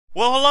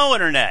Well, hello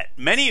Internet!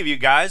 Many of you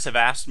guys have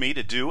asked me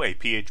to do a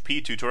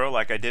PHP tutorial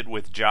like I did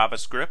with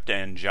JavaScript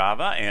and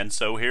Java, and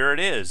so here it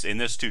is. In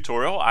this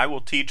tutorial, I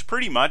will teach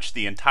pretty much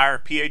the entire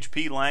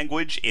PHP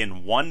language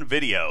in one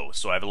video.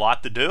 So I have a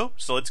lot to do,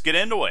 so let's get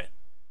into it.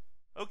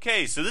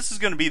 Okay, so this is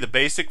going to be the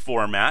basic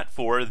format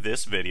for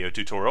this video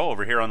tutorial.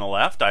 Over here on the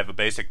left, I have a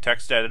basic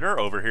text editor.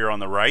 Over here on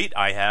the right,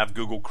 I have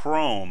Google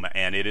Chrome,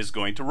 and it is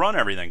going to run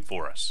everything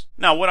for us.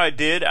 Now, what I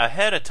did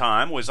ahead of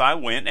time was I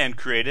went and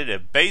created a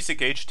basic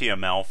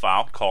HTML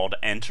file called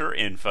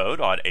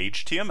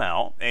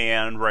enterinfo.html,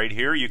 and right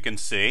here you can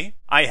see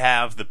I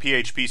have the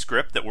PHP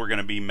script that we're going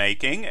to be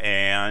making,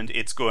 and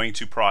it's going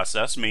to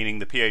process, meaning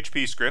the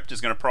PHP script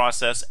is going to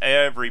process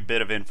every bit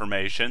of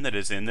information that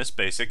is in this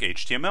basic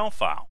HTML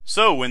file.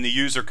 So when the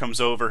user comes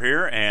over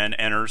here and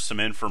enters some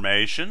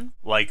information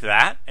like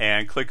that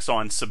and clicks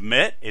on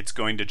submit, it's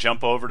going to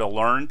jump over to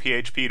learn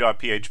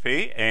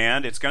php.php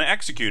and it's going to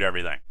execute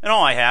everything. And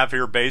all I have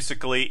here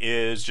basically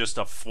is just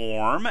a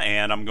form,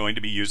 and I'm going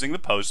to be using the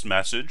post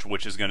message,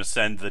 which is going to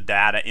send the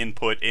data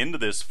input into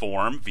this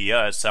form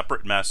via a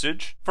separate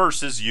message,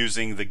 versus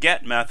using the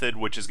get method,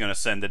 which is going to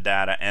send the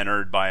data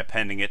entered by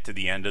appending it to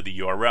the end of the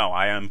URL.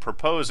 I am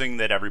proposing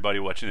that everybody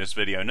watching this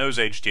video knows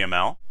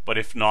HTML, but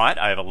if not,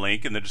 I have a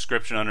link in the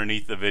description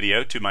underneath the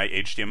video to my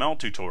HTML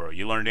tutorial.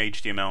 You learned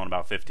HTML in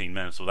about 15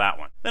 minutes with that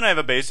one. Then I have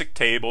a basic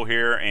table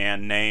here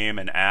and name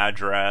and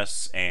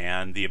address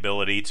and the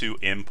ability to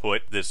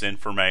input this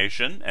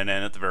information, and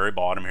then at the very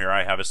bottom here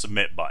I have a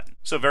submit button.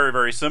 So very,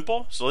 very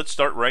simple. So let's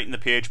start writing the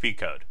PHP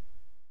code.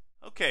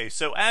 Okay,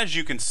 so as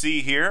you can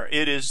see here,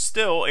 it is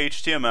still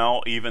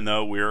HTML even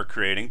though we're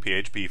creating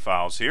PHP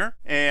files here.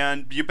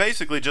 And you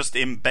basically just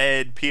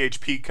embed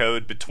PHP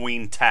code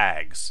between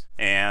tags.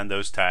 And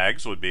those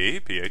tags would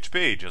be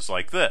PHP, just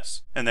like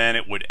this. And then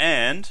it would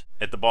end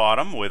at the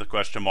bottom with a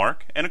question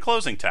mark and a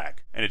closing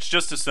tag. And it's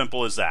just as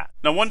simple as that.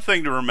 Now, one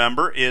thing to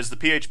remember is the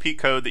PHP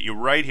code that you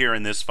write here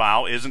in this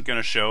file isn't going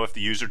to show if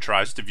the user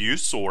tries to view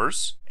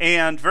source.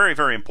 And very,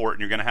 very important,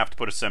 you're going to have to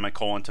put a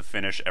semicolon to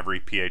finish every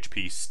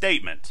PHP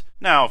statement.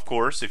 Now, of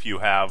course, if you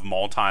have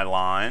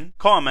multi-line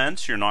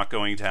comments, you're not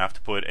going to have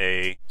to put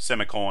a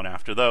semicolon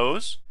after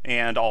those.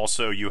 And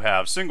also you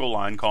have single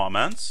line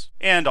comments,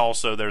 and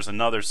also there's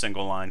another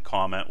single line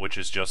comment which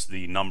is just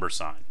the number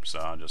sign,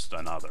 so just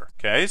another.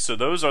 Okay, so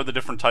those are the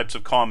different types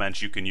of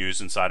comments you can use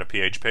inside of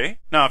PHP.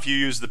 Now if you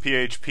use the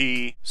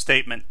PHP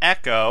statement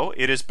echo,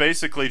 it is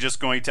basically just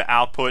going to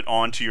output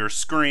onto your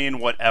screen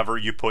whatever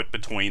you put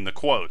between the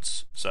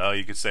quotes. So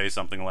you could say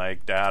something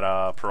like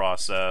data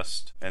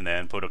processed, and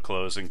then put a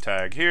closing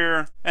tag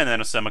here, and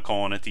then a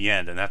semicolon at the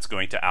end, and that's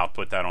going to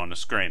output that on the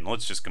screen.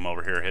 Let's just come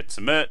over here, hit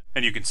submit,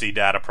 and you can see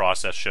data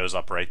process shows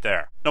up right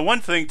there. Now one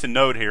thing to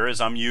note here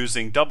is I'm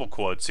using double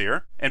quotes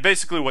here, and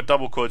basically what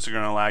double quotes are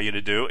going to allow you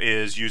to do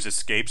is use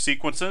escape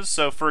sequences.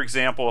 So for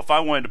example, if I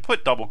wanted to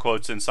put double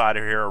quotes inside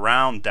of here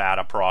around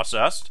data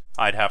processed,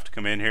 I'd have to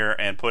come in here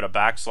and put a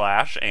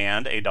backslash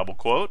and a double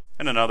quote,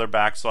 and another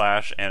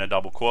backslash and a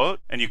double quote,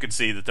 and you can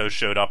see that those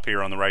showed up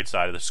here on the right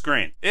side of the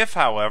screen. If,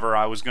 however,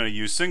 I was going to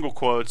use single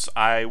quotes,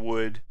 I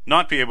would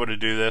not be able to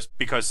do this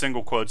because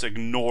single quotes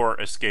ignore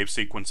escape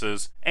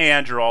sequences,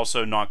 and you're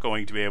also not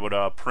going to be able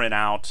to print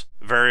out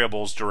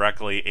variables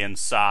directly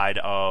inside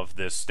of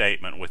this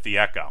statement with the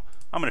echo.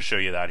 I'm going to show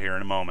you that here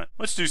in a moment.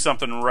 Let's do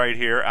something right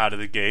here out of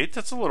the gate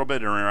that's a little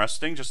bit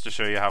interesting just to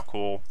show you how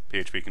cool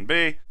PHP can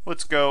be.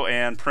 Let's go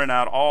and print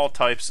out all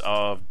types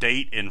of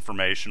date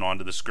information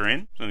onto the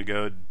screen. I'm going to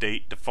go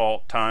date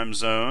default time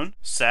zone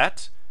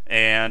set.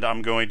 And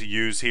I'm going to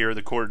use here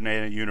the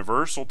coordinated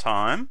universal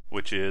time,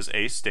 which is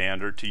a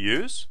standard to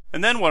use.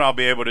 And then what I'll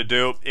be able to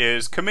do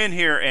is come in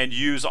here and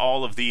use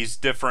all of these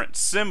different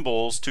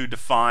symbols to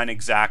define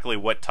exactly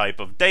what type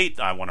of date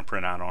I want to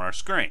print out on our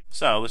screen.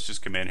 So let's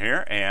just come in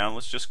here and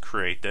let's just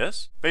create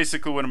this.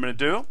 Basically what I'm going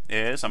to do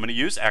is I'm going to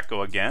use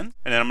echo again,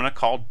 and then I'm going to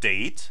call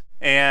date.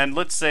 And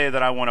let's say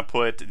that I want to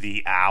put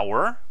the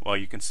hour. Well,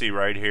 you can see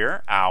right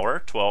here,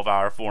 hour,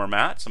 12-hour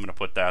format. So I'm going to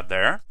put that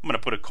there. I'm going to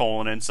put a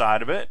colon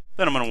inside of it.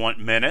 Then I'm going to want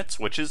minutes,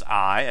 which is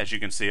I, as you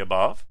can see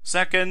above.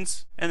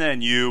 Seconds, and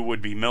then U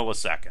would be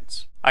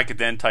milliseconds. I could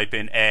then type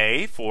in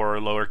A for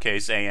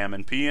lowercase AM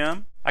and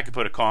PM. I could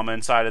put a comma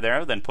inside of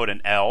there, then put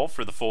an L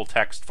for the full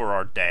text for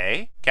our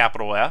day,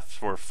 capital F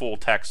for full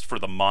text for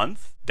the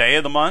month, day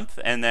of the month,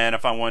 and then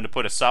if I wanted to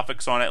put a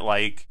suffix on it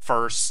like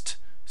first,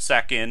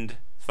 second,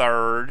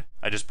 third,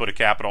 I just put a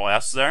capital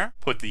S there,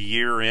 put the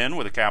year in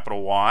with a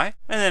capital Y,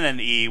 and then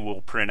an E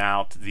will print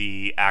out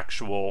the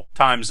actual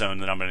time zone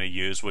that I'm going to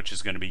use, which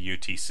is going to be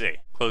UTC.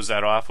 Close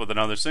that off with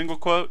another single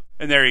quote,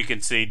 and there you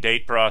can see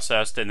date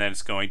processed, and then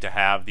it's going to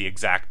have the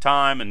exact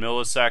time in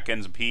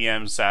milliseconds,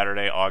 PM,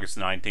 Saturday, August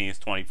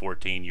 19th,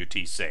 2014,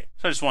 UTC. So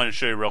I just wanted to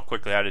show you real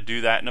quickly how to do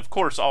that, and of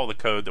course all the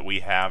code that we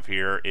have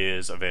here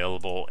is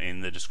available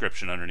in the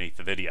description underneath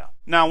the video.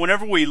 Now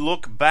whenever we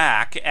look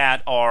back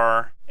at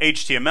our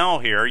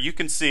HTML here, you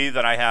can see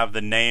that I have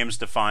the names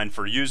defined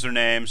for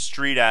username,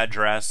 street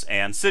address,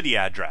 and city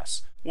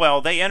address.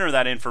 Well, they enter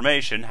that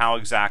information. How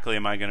exactly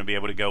am I going to be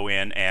able to go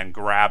in and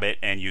grab it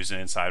and use it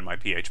inside my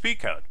PHP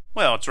code?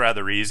 Well, it's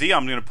rather easy.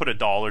 I'm going to put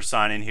a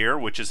 $sign in here,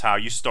 which is how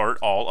you start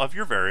all of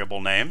your variable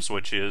names,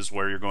 which is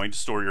where you're going to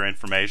store your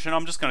information.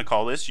 I'm just going to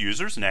call this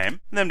user's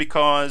name. And then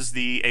because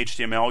the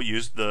HTML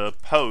used the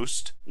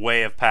post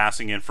way of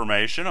passing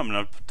information, I'm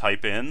going to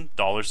type in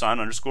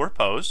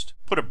 $_post,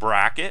 put a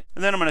bracket,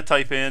 and then I'm going to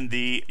type in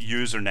the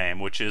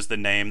username, which is the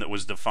name that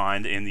was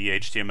defined in the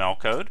HTML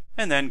code,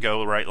 and then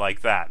go right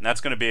like that. And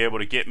that's going to be able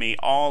to get me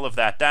all of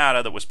that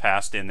data that was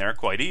passed in there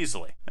quite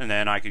easily. And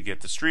then I could get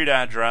the street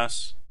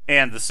address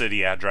and the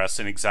city address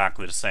in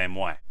exactly the same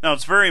way. Now,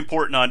 it's very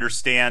important to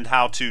understand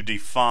how to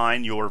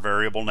define your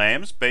variable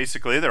names.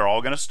 Basically, they're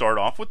all going to start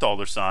off with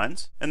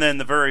 $signs, and then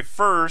the very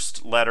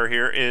first letter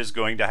here is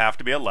going to have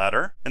to be a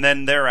letter, and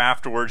then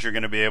thereafterwards you're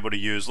going to be able to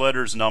use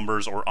letters,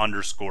 numbers, or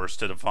underscores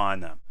to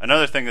define them.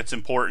 Another thing that's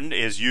important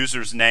is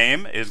user's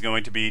name is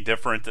going to be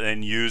different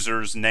than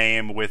user's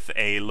name with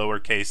a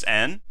lowercase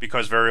n,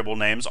 because variable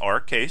names are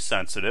case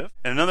sensitive.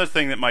 And another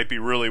thing that might be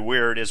really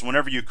weird is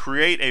whenever you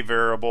create a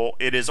variable,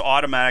 it is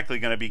automatically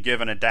going to be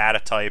given a data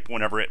type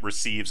whenever it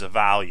receives a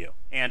value.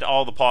 And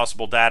all the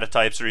possible data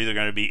types are either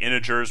going to be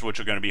integers, which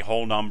are going to be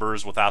whole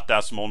numbers without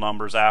decimal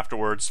numbers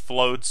afterwards,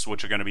 floats,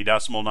 which are going to be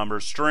decimal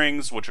numbers,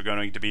 strings, which are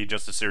going to be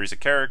just a series of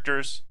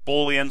characters,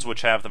 booleans,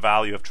 which have the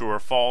value of true or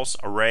false,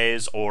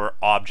 arrays, or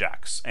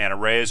objects. And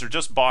arrays are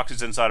just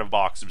boxes inside of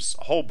boxes,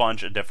 a whole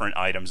bunch of different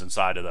items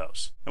inside of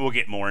those. And we'll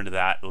get more into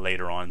that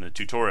later on in the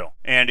tutorial.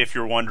 And if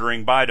you're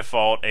wondering, by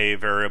default, a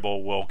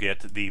variable will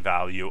get the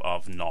value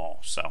of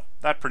null. So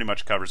that pretty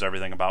much covers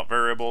everything about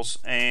variables.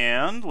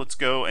 And let's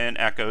go and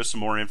echo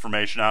some more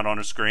information out on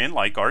a screen,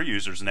 like our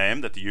user's name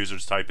that the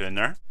users type in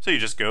there. So you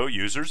just go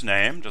user's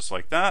name, just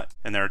like that,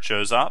 and there it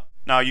shows up.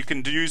 Now you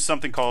can use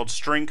something called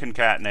string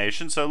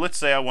concatenation. So let's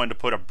say I wanted to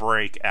put a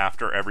break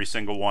after every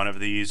single one of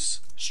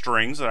these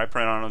strings that I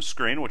print on the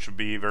screen, which would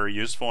be very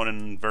useful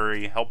and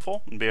very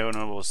helpful and be able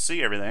to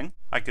see everything.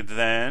 I could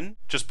then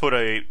just put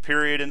a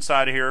period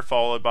inside of here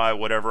followed by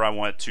whatever I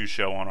want to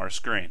show on our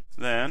screen.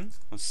 Then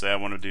let's say I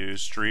want to do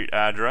street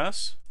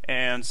address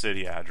and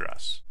city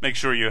address. Make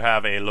sure you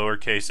have a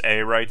lowercase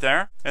a right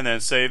there, and then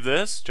save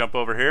this, jump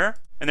over here,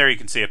 and there you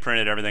can see it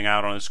printed everything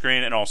out on the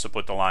screen and also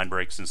put the line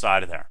breaks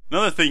inside of there.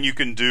 Another thing you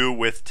can do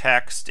with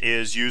text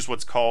is use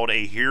what's called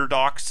a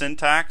heredoc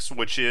syntax,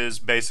 which is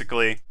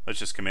basically, let's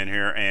just come in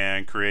here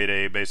and create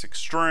a basic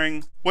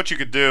string. What you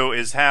could do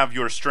is have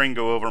your string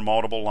go over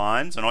multiple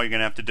lines, and all you're going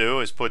to have to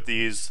do is put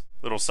these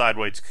little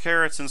sideways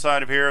carets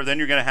inside of here. Then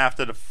you're going to have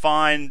to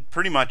define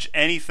pretty much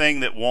anything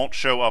that won't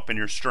show up in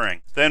your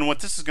string. Then what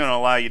this is going to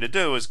allow you to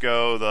do is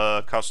go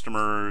the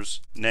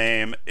customer's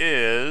name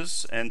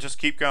is, and just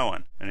keep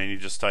going. And then you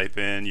just type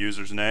in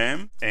user's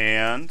name,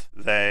 and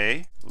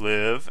they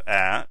live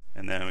at,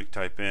 and then we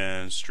type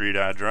in street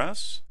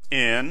address,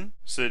 in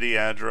city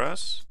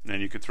address, and then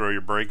you could throw your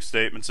break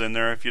statements in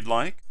there if you'd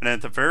like. And then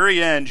at the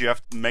very end you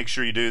have to make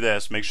sure you do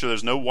this. Make sure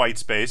there's no white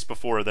space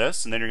before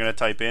this, and then you're going to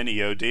type in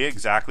EOD,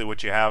 exactly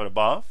what you have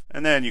above.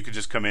 And then you could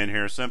just come in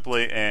here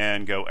simply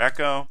and go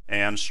echo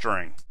and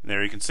string. And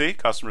there you can see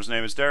customer's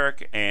name is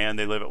Derek and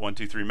they live at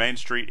 123 Main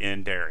Street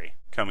in Derry.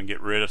 Come and get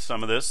rid of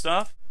some of this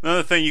stuff.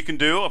 Another thing you can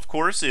do, of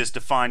course, is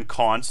define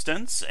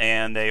constants,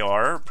 and they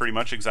are pretty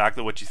much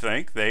exactly what you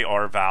think. They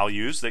are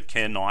values that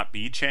cannot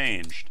be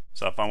changed.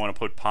 So if I want to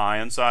put pi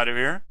inside of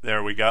here,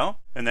 there we go.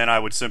 And then I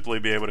would simply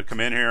be able to come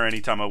in here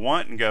anytime I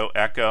want and go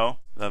echo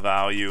the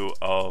value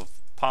of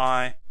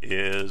pi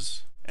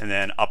is, and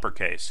then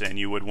uppercase. And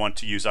you would want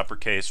to use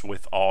uppercase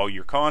with all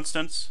your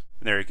constants.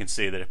 And there you can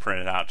see that it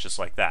printed out just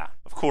like that.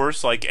 Of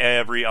course, like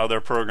every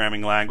other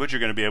programming language, you're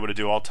going to be able to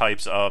do all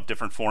types of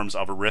different forms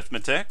of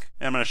arithmetic.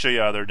 And I'm going to show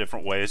you other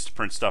different ways to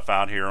print stuff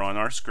out here on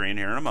our screen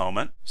here in a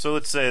moment. So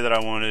let's say that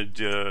I wanted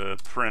to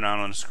print out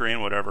on the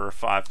screen whatever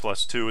 5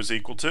 plus 2 is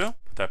equal to.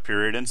 Put that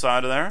period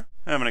inside of there.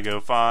 And I'm going to go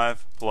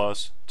 5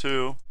 plus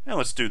 2. And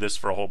let's do this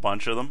for a whole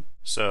bunch of them.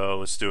 So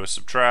let's do a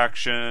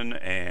subtraction,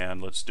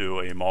 and let's do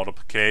a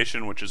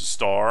multiplication, which is a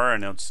star,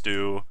 and let's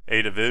do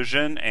a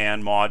division,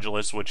 and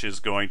modulus, which is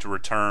going to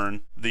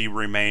return the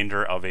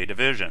remainder of a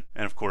division.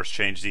 And of course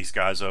change these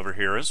guys over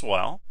here as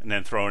well, and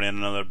then throw in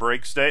another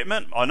break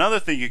statement.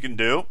 Another thing you can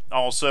do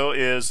also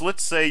is,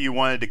 let's say you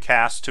wanted to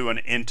cast to an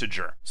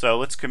integer. So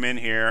let's come in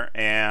here,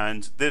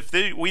 and if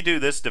we do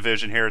this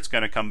division here, it's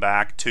going to come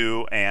back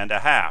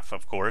 2.5,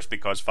 of course,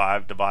 because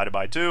 5 divided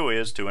by 2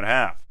 is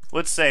 2.5.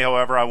 Let's say,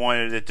 however, I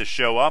wanted it to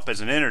show up as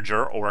an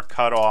integer or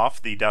cut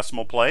off the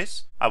decimal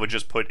place. I would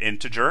just put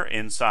integer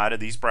inside of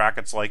these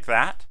brackets like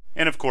that.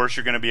 And of course,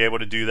 you're going to be able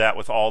to do that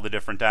with all the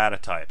different data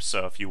types.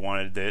 So if you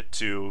wanted it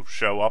to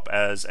show up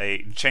as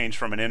a change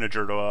from an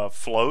integer to a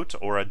float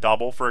or a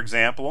double, for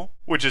example,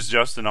 which is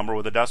just a number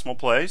with a decimal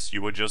place,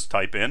 you would just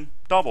type in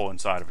double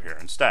inside of here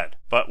instead.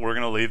 But we're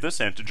going to leave this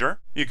integer.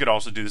 You could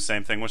also do the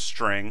same thing with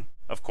string.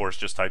 Of course,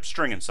 just type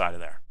string inside of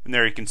there. And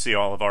there you can see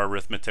all of our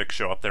arithmetic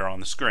show up there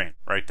on the screen,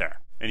 right there.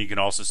 And you can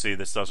also see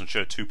this doesn't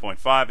show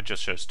 2.5, it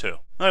just shows 2.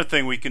 Another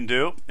thing we can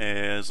do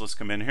is, let's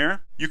come in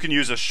here. You can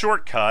use a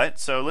shortcut.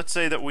 So let's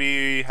say that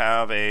we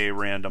have a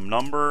random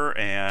number,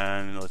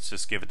 and let's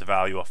just give it the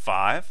value of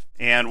 5.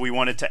 And we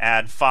wanted to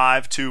add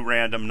 5 to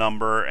random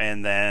number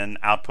and then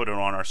output it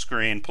on our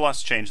screen,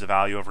 plus change the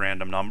value of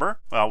random number.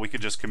 Well, we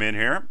could just come in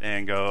here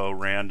and go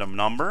random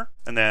number,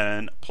 and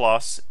then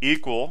plus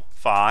equal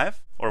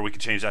 5. Or we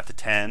could change that to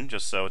 10,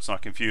 just so it's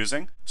not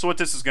confusing. So what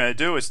this is going to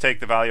do is take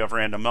the value of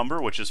random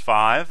number, which is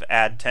 5,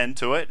 add 10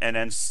 to it, and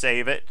then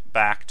save it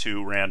back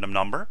to random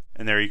number.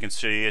 And there you can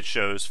see it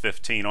shows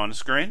 15 on the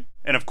screen.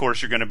 And of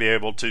course you're going to be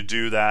able to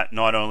do that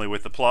not only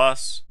with the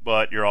plus,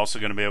 but you're also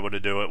going to be able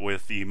to do it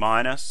with the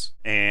minus,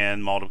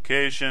 and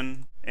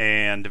multiplication,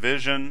 and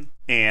division,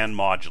 and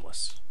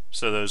modulus.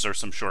 So those are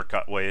some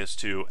shortcut ways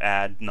to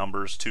add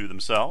numbers to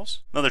themselves.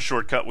 Another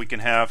shortcut we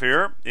can have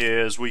here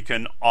is we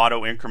can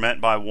auto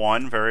increment by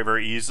 1 very,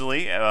 very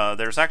easily.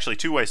 There's actually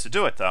 2 ways to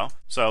do it though.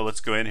 So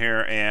let's go in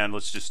here and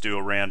let's just do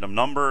a random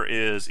number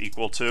is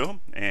equal to,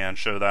 and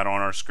show that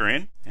on our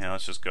screen. And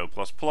let's just go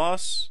plus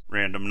plus,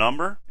 random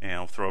number,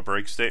 and we'll throw a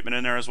break statement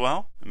in there as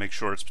well, and make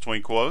sure it's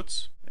between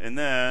quotes. And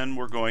then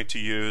we're going to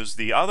use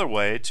the other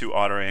way to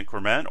auto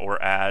increment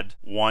or add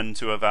 1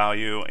 to a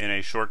value in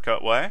a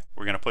shortcut way.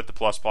 We're going to put the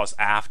plus plus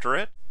after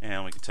it,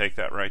 and we can take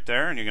that right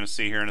there, and you're going to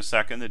see here in a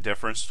second the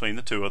difference between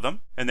the two of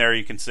them. And there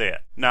you can see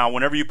it. Now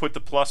whenever you put the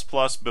plus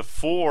plus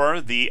before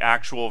the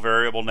actual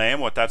variable name,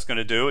 what that's going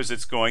to do is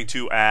it's going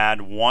to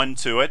add 1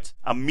 to it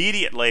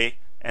immediately,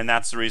 and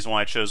that's the reason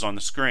why it shows on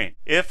the screen.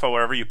 If,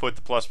 however, you put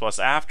the plus plus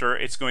after,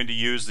 it's going to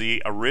use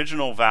the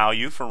original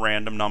value for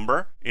random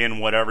number in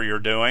whatever you're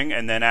doing,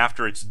 and then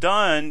after it's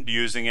done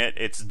using it,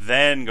 it's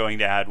then going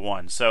to add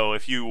 1. So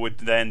if you would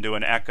then do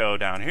an echo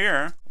down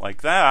here,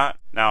 like that,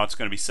 now it's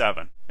going to be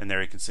 7. And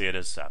there you can see it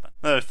is 7.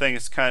 Another thing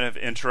that's kind of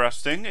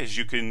interesting is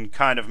you can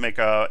kind of make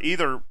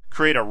either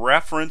create a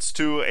reference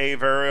to a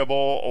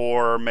variable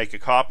or make a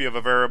copy of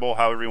a variable,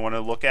 however you want to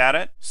look at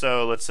it.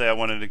 So let's say I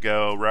wanted to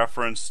go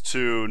reference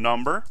to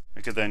number. I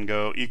could then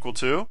go equal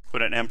to,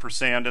 put an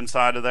ampersand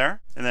inside of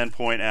there, and then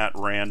point at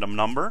random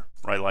number,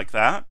 right like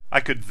that. I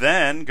could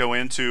then go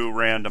into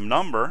random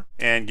number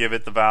and give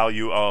it the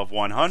value of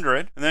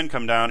 100, and then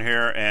come down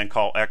here and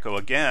call echo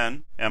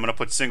again. And I'm going to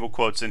put single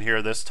quotes in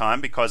here this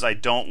time because I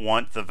don't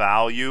want the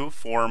value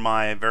for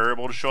my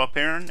variable to show up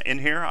in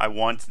here. I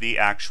want the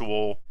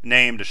actual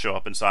name to show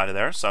up inside of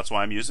there, so that's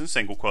why I'm using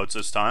single quotes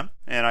this time.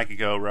 And I could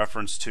go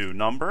reference to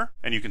number,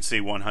 and you can see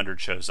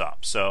 100 shows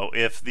up. So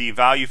if the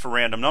value for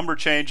random number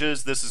changes,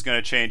 this is going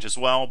to change as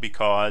well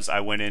because I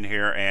went in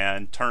here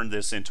and turned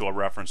this into a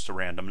reference to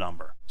random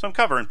number. So I'm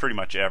covering pretty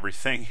much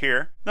everything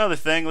here. Another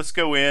thing, let's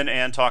go in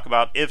and talk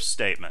about if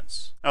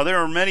statements. Now there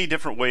are many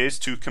different ways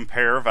to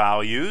compare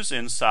values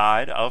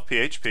inside of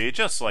PHP,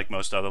 just like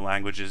most other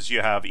languages.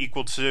 You have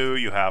equal to,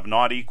 you have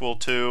not equal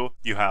to,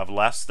 you have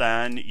less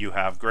than, you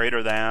have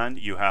greater than,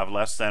 you have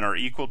less than or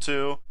equal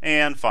to,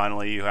 and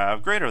finally you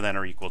have greater than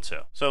or equal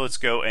to. So let's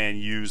go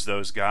and use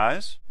those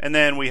guys. And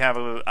then we have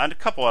a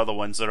couple other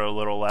ones that are a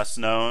little less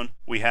known.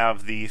 We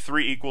have the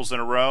 3 equals in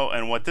a row,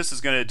 and what this is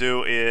going to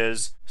do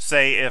is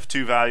say if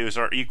 2 values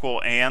are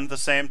equal and the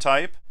same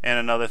type. And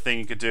another thing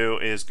you could do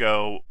is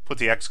go put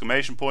the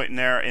exclamation point in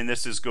there, and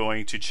this is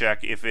going to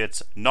check if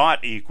it's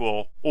not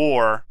equal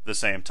or the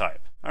same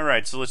type.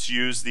 Alright, so let's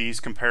use these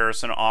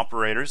comparison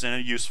operators in a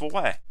useful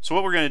way. So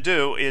what we're going to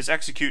do is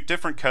execute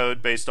different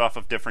code based off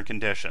of different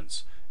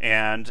conditions.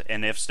 And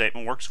an if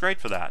statement works great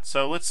for that.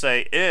 So let's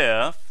say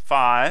if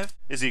 5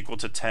 is equal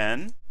to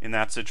 10, in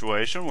that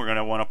situation we're going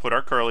to want to put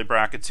our curly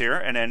brackets here,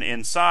 and then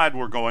inside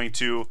we're going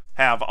to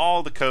have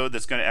all the code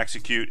that's going to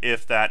execute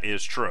if that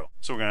is true.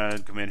 So we're going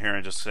to come in here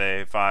and just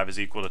say 5 is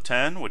equal to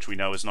 10, which we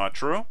know is not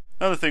true.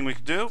 Another thing we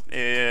could do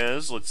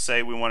is, let's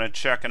say we want to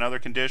check another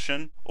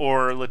condition,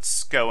 or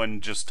let's go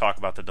and just talk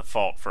about the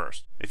default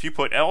first. If you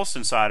put else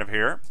inside of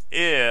here,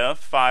 if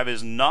 5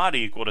 is not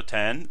equal to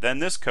 10, then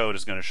this code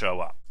is going to show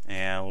up.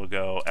 And we'll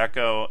go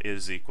echo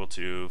is equal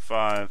to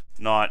 5,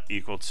 not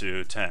equal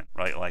to 10,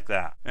 right like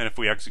that. And if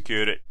we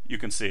execute it, you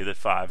can see that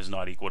 5 is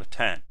not equal to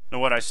 10. Now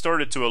what I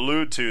started to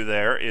allude to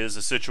there is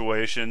the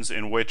situations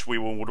in which we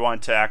would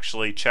want to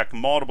actually check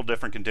multiple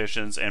different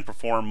conditions and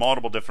perform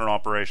multiple different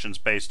operations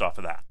based off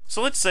of that.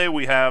 So let's say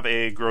we have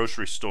a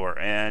grocery store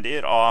and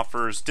it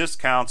offers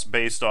discounts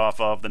based off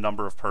of the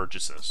number of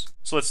purchases.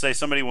 So let's say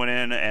somebody went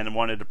in and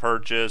wanted to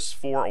purchase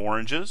 4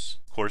 oranges.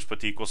 Of course, put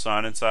the equal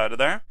sign inside of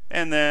there.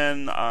 And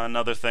then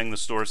another thing the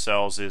store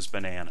sells is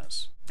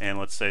bananas. And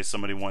let's say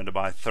somebody wanted to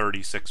buy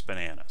 36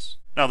 bananas.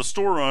 Now the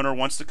store owner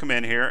wants to come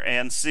in here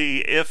and see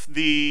if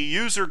the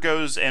user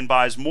goes and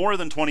buys more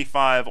than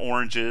 25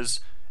 oranges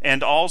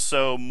and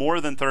also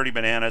more than 30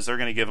 bananas, they're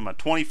going to give them a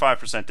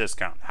 25%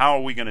 discount. How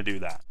are we going to do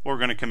that? We're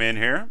going to come in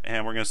here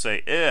and we're going to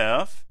say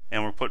if,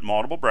 and we'll put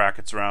multiple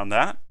brackets around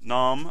that,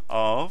 num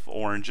of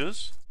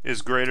oranges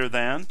is greater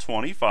than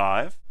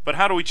 25. But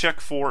how do we check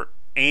for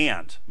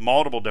and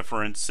multiple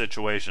different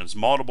situations,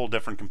 multiple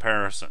different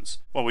comparisons.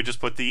 Well, we just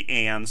put the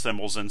and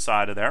symbols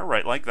inside of there,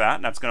 right like that,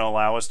 and that's going to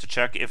allow us to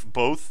check if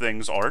both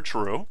things are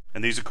true.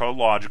 And these are called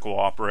logical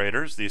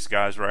operators, these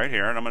guys right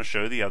here, and I'm going to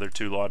show you the other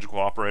two logical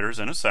operators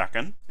in a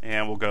second.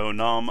 And we'll go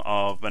num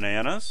of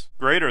bananas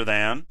greater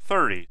than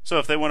 30. So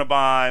if they want to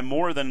buy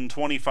more than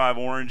 25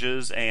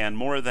 oranges and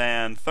more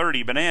than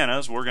 30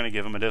 bananas, we're going to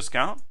give them a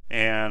discount.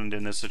 And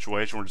in this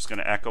situation, we're just going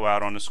to echo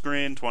out on the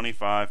screen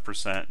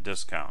 25%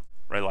 discount,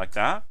 right like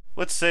that.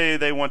 Let's say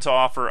they want to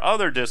offer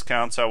other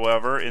discounts,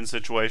 however, in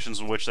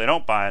situations in which they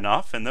don't buy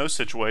enough. In those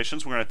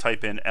situations, we're going to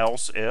type in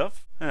elseif.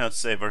 And let's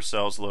save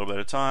ourselves a little bit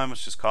of time.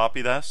 Let's just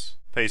copy this,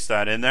 paste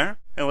that in there.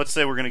 And let's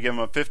say we're going to give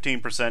them a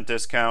 15%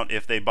 discount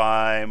if they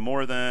buy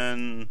more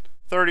than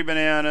 30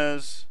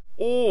 bananas,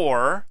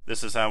 or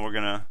this is how we're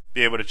going to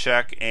be able to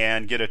check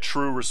and get a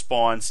true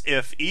response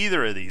if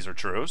either of these are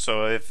true.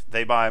 So if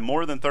they buy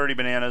more than 30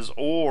 bananas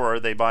or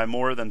they buy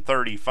more than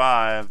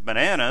 35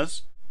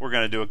 bananas, we're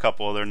going to do a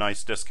couple other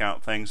nice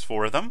discount things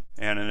for them.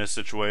 And in this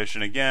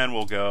situation, again,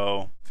 we'll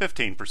go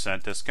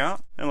 15%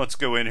 discount. And let's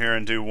go in here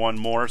and do one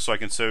more so I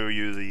can show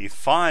you the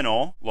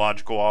final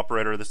logical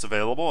operator that's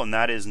available, and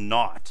that is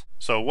not.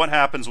 So what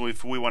happens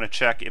if we want to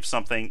check if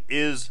something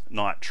is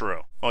not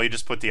true? Well, you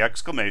just put the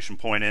exclamation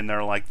point in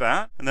there like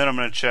that, and then I'm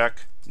going to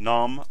check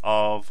num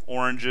of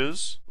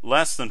oranges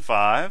less than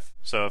 5.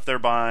 So if they're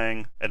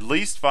buying at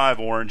least 5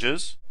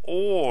 oranges,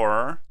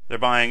 or they're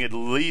buying at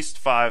least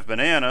 5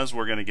 bananas,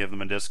 we're going to give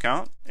them a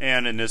discount.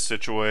 And in this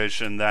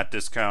situation, that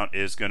discount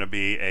is going to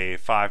be a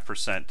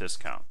 5%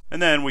 discount.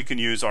 And then we can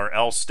use our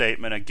else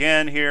statement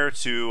again here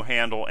to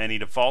handle any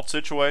default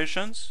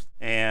situations.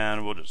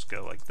 And we'll just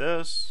go like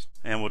this.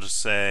 And we'll just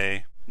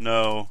say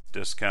no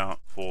discount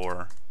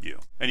for you.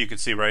 And you can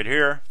see right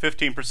here,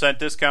 15%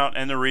 discount,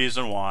 and the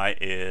reason why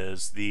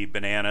is the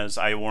bananas,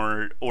 I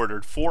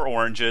ordered 4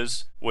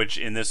 oranges, which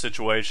in this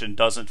situation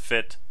doesn't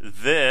fit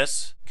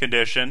this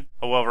condition.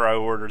 However, I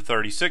ordered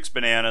 36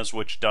 bananas,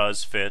 which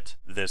does fit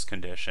this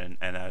condition,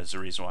 and that is the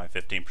reason why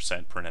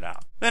 15% printed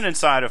out. Then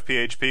inside of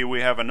PHP,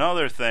 we have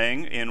another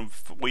thing.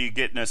 We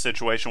get in a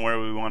situation where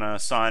we want to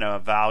assign a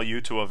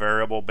value to a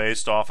variable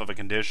based off of a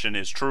condition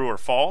is true or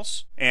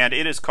false, and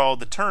it is called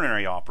the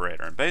ternary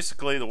operator. And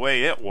basically, the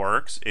way it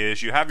works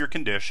is you have your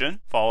condition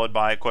followed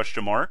by a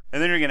question mark,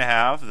 and then you're going to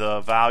have the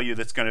value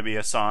that's going to be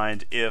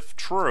assigned if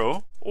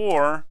true,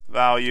 or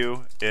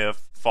value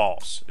if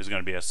false is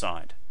going to be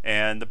assigned.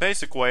 And the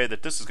basic way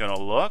that this is going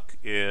to look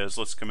is,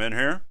 let's come in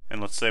here and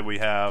let's say we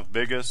have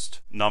biggest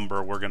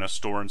number we're going to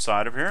store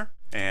inside of here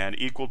and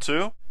equal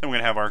to. Then we're going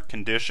to have our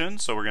condition,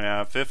 so we're going to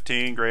have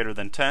 15 greater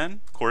than 10.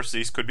 Of course,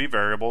 these could be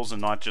variables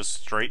and not just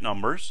straight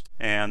numbers.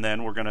 And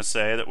then we're going to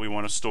say that we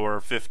want to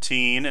store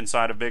 15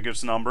 inside of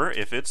biggest number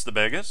if it's the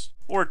biggest,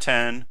 or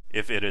 10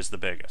 if it is the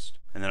biggest.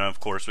 And then of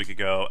course we could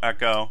go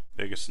echo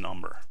biggest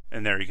number.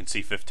 And there you can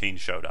see 15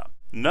 showed up.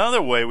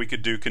 Another way we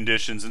could do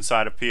conditions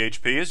inside of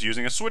PHP is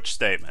using a switch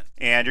statement.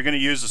 And you're going to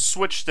use a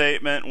switch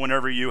statement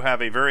whenever you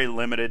have a very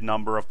limited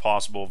number of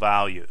possible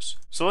values.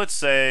 So let's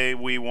say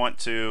we want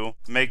to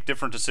make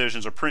different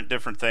decisions or print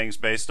different things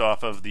based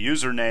off of the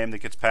username that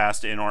gets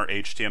passed in our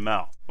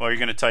HTML. Well, you're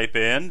going to type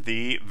in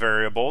the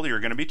variable you're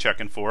going to be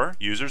checking for,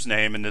 user's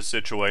name in this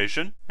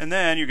situation, and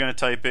then you're going to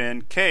type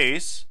in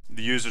case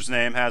the user's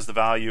name has the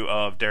value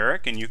of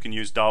Derek, and you can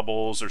use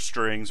doubles or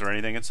strings or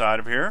anything inside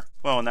of here.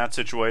 Well, in that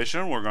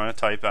situation, we're going to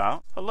type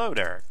out hello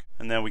Derek.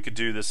 And then we could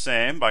do the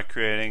same by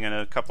creating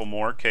a couple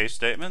more case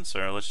statements,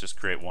 or let's just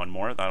create one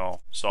more,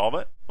 that'll solve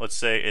it. Let's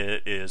say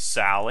it is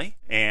Sally,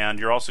 and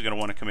you're also going to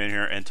want to come in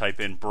here and type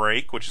in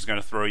break, which is going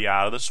to throw you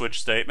out of the switch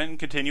statement and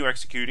continue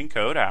executing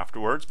code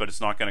afterwards, but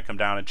it's not going to come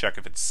down and check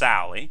if it's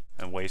Sally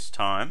and waste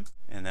time.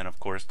 And then of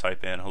course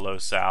type in hello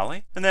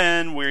Sally. And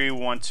then we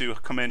want to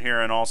come in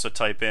here and also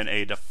type in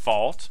a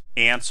default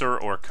answer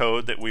or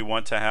code that we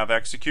want to have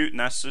execute in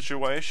that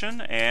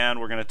situation.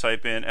 And we're going to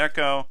type in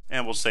echo,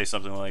 and we'll say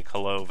something like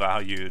hello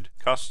valued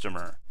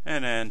customer.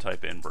 And then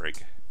type in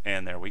break.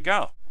 And there we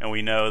go. And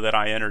we know that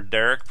I entered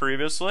Derek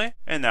previously,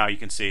 and now you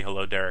can see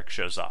hello Derek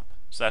shows up.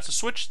 So that's a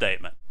switch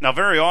statement. Now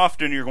very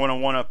often you're going to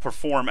want to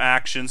perform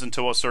actions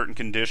until a certain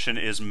condition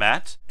is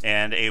met,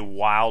 and a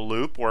while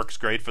loop works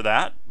great for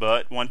that.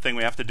 But one thing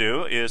we have to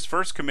do is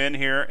first come in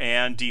here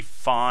and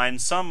define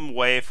some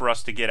way for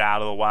us to get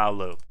out of the while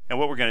loop. And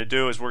what we're going to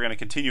do is we're going to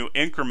continue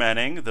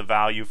incrementing the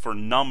value for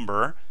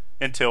number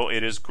until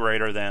it is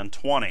greater than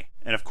 20.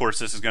 And of course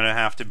this is going to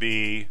have to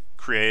be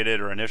created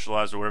or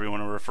initialized or whatever you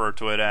want to refer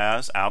to it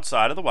as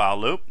outside of the while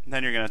loop.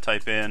 Then you're going to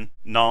type in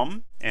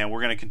num, and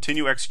we're going to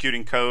continue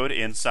executing code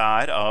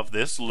inside of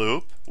this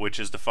loop, which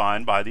is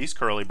defined by these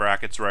curly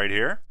brackets right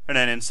here. And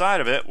then inside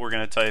of it, we're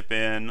going to type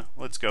in,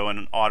 let's go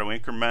and auto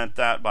increment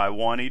that by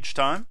 1 each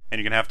time. And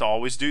you're going to have to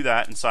always do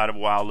that inside of a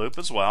while loop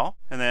as well.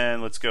 And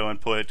then let's go and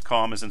put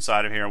commas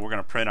inside of here, and we're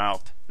going to print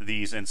out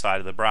these inside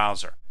of the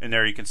browser. And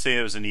there you can see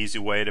it was an easy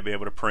way to be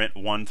able to print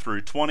 1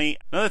 through 20.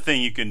 Another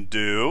thing you can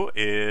do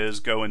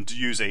is go and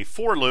use a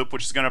for loop,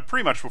 which is going to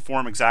pretty much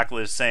perform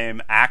exactly the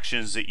same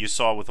actions that you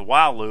saw with the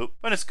while loop,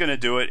 loop, but it's going to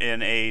do it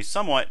in a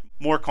somewhat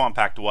more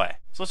compact way.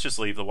 So let's just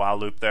leave the while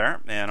loop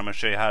there, and I'm going to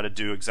show you how to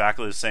do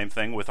exactly the same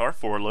thing with our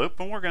for loop,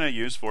 and we're going to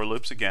use for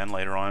loops again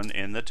later on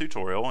in the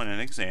tutorial in an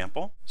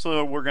example.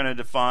 So we're going to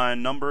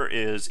define number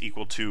is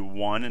equal to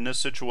 1 in this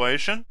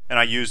situation, and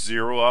I use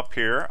 0 up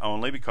here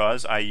only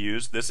because I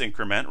used this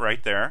increment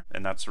right there,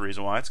 and that's the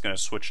reason why it's going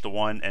to switch to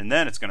 1 and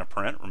then it's going to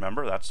print.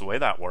 Remember, that's the way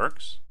that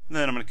works. And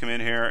then I'm going to come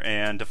in here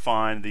and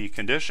define the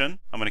condition.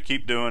 I'm going to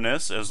keep doing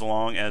this as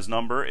long as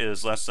number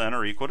is less than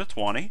or equal to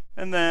 20.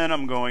 And then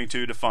I'm going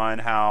to define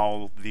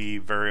how the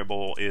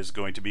variable is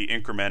going to be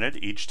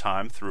incremented each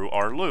time through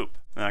our loop.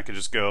 And I could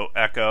just go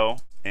echo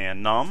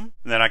and num,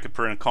 and then I could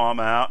print a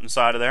comma out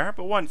inside of there.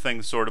 But one thing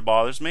that sort of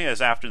bothers me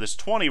is after this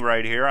 20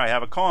 right here, I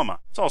have a comma.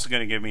 It's also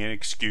going to give me an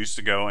excuse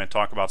to go and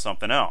talk about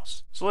something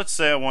else. So let's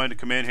say I wanted to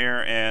come in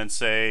here and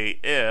say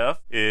if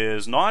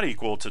is not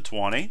equal to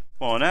 20.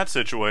 Well, in that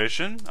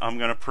situation, I'm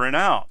going to print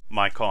out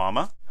my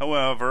comma.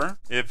 However,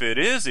 if it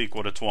is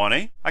equal to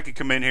 20, I could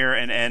come in here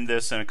and end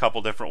this in a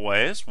couple different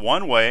ways.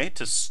 One way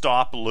to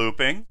stop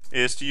looping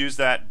is to use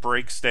that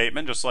break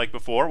statement just like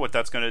before. What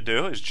that's going to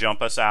do is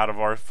jump us out of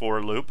our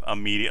for loop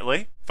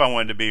immediately. If I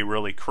wanted to be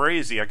really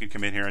crazy, I could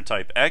come in here and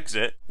type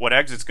exit. What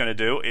exit's going to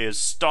do is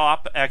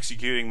stop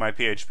executing my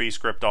PHP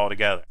script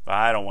altogether. But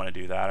I don't want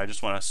to do that. I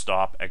just want to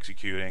stop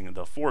executing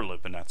the for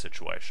loop in that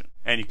situation.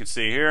 And you can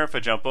see here, if I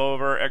jump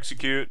over,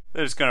 execute,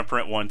 it's going to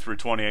print 1 through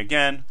 20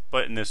 again,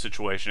 but in this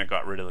situation it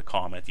got rid of the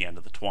comma at the end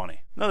of the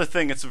 20. Another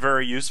thing that's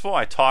very useful,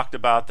 I talked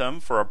about them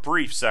for a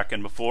brief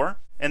second before,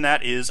 and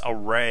that is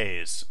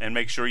arrays. And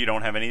make sure you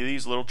don't have any of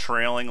these little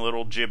trailing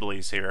little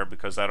gibblies here,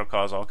 because that'll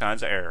cause all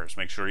kinds of errors.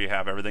 Make sure you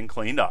have everything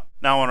cleaned up.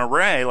 Now an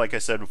array, like I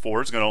said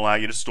before, is going to allow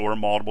you to store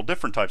multiple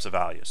different types of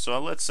values. So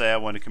let's say I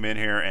want to come in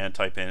here and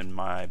type in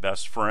my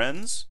best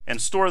friends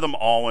and store them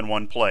all in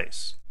one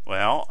place.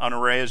 Well, an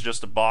array is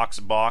just a box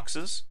of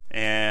boxes,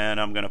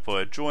 and I'm going to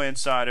put Joy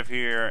inside of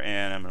here,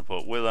 and I'm going to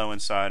put Willow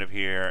inside of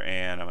here,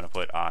 and I'm going to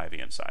put Ivy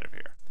inside of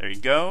here. There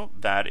you go.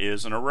 That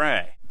is an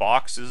array.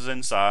 Boxes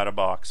inside of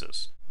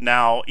boxes.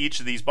 Now,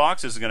 each of these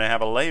boxes is going to have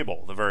a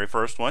label. The very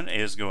first one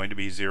is going to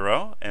be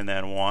 0, and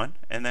then 1,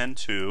 and then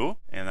 2,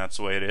 and that's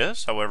the way it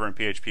is. However, in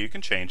PHP you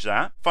can change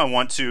that. If I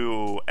want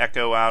to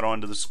echo out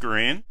onto the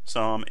screen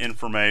some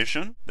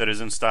information that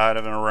is inside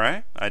of an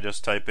array, I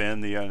just type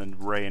in the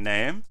array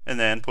name, and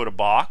then put a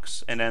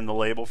box, and then the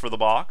label for the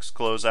box,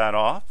 close that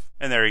off.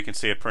 And there you can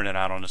see it printed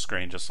out on the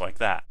screen just like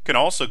that. You can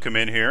also come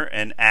in here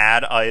and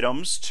add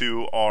items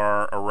to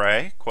our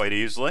array quite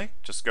easily.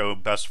 Just go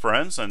best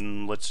friends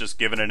and let's just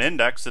give it an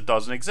index that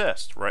doesn't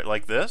exist, right,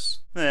 like this.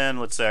 Then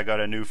let's say I got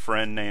a new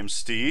friend named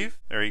Steve.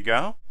 There you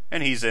go.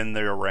 And he's in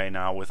the array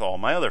now with all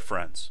my other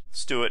friends.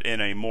 Let's do it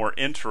in a more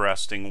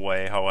interesting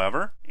way,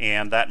 however.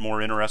 And that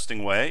more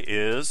interesting way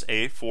is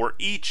a for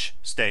each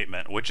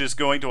statement, which is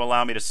going to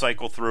allow me to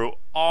cycle through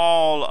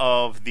all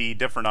of the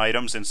different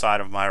items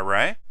inside of my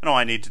array. And all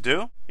I need to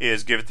do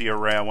is give it the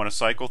array I want to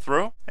cycle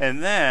through.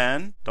 And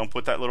then, don't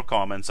put that little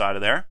comma inside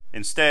of there.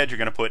 Instead, you're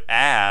going to put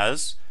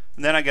as,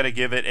 and then I got to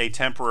give it a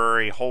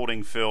temporary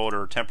holding field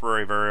or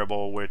temporary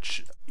variable,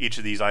 which each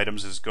of these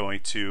items is going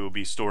to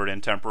be stored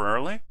in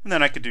temporarily. And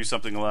then I could do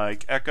something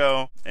like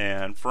echo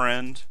and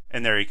friend,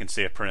 and there you can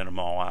see it printed them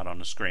all out on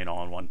the screen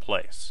all in one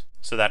place.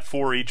 So that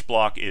for each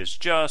block is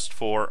just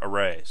for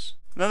arrays.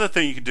 Another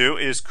thing you can do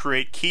is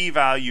create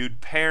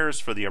key-valued pairs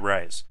for the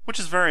arrays, which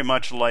is very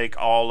much like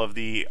all of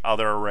the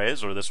other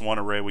arrays, or this one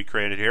array we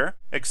created here,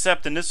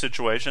 except in this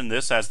situation,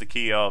 this has the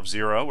key of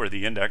 0, or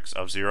the index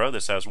of 0,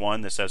 this has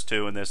 1, this has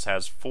 2, and this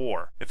has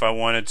 4. If I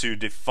wanted to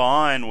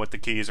define what the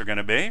keys are going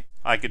to be,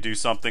 I could do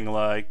something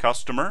like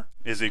customer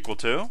is equal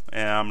to,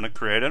 and I'm going to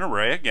create an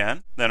array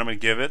again. Then I'm going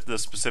to give it the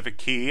specific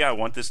key I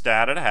want this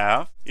data to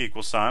have,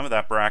 equal sign with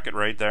that bracket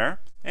right there.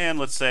 And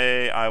let's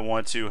say I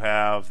want to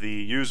have the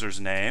user's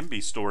name be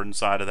stored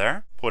inside of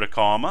there. Put a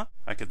comma.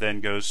 I could then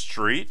go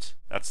street.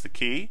 That's the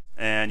key.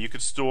 And you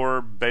could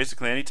store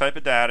basically any type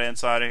of data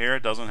inside of here.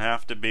 It doesn't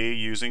have to be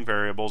using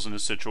variables in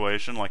this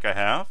situation like I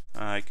have.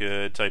 I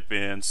could type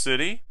in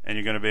city, and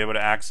you're going to be able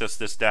to access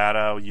this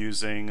data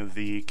using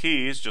the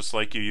keys just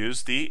like you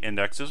used the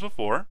indexes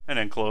before. And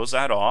then close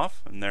that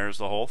off, and there's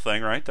the whole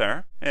thing right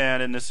there.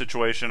 And in this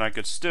situation I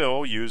could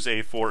still use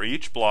a for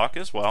each block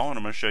as well, and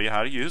I'm going to show you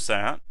how to use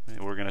that.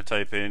 We're going to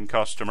type in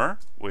customer,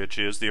 which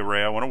is the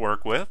array I want to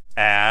work with,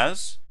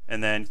 as,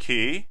 and then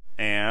key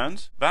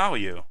and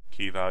value.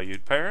 Key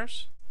valued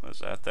pairs. Was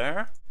that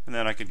there? And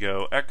then I could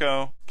go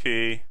echo,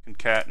 key,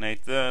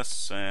 concatenate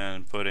this,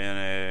 and put in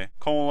a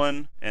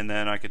colon, and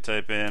then I could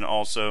type in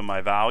also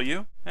my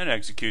value, and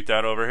execute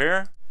that over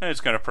here. And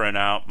it's going to print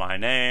out my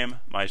name,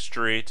 my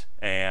street,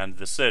 and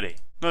the city.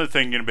 Another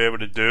thing you're going to be able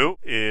to do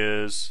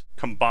is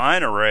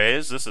combine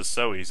arrays. This is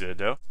so easy to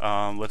do.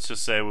 Let's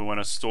just say we want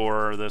to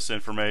store this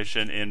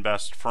information in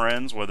best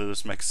friends, whether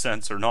this makes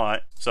sense or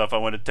not. So if I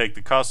want to take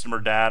the customer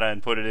data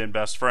and put it in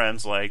best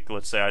friends, like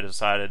let's say I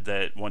decided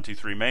that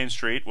 123 Main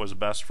Street was a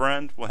best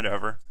friend,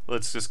 whatever.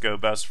 Let's just go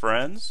best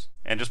friends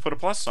and just put a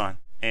plus sign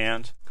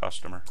and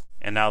customer.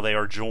 and now they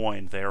are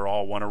joined. They are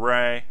all one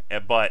array,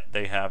 but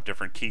they have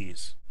different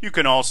keys. You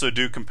can also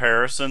do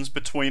comparisons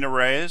between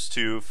arrays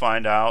to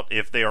find out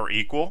if they are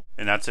equal.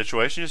 In that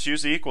situation, just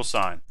use the equal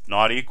sign.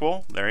 Not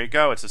equal, there you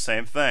go, it's the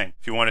same thing.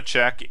 If you want to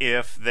check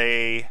if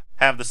they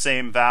have the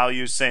same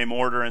values, same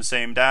order, and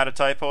same data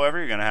type, however,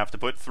 you're going to have to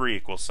put 3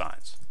 equal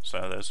signs.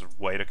 So there's a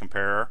way to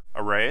compare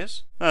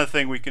arrays. Another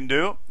thing we can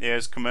do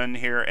is come in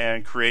here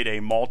and create a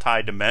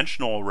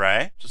multi-dimensional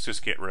array.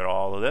 Just get rid of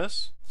all of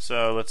this.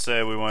 So let's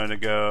say we wanted to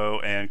go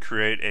and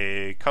create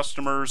a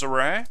customers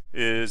array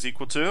is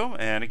equal to,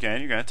 and again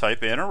you're going to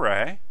type in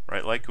array,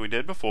 right, like we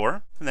did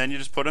before, and then you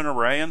just put an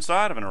array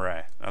inside of an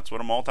array. That's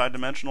what a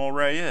multi-dimensional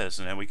array is.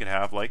 And then we could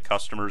have like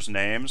customers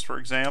names, for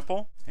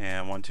example,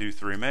 and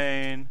 123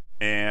 main,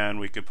 and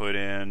we could put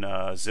in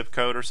zip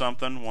code or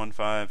something,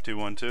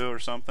 15212 or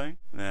something.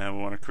 And then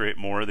we want to create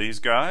more of these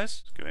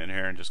guys. Let's go in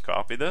here and just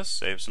copy this,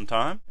 save some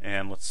time.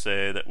 And let's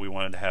say that we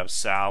wanted to have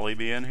Sally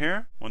be in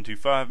here,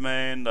 125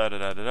 main,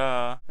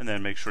 and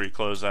then make sure you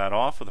close that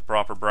off with the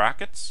proper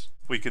brackets.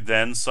 We could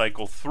then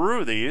cycle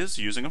through these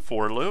using a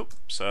for loop.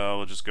 So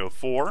we'll just go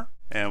for,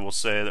 and we'll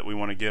say that we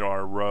want to get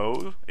our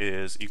row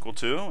is equal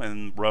to,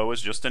 and row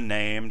is just a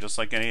name just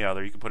like any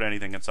other. You can put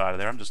anything inside of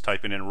there. I'm just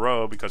typing in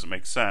row because it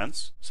makes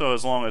sense. So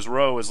as long as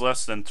row is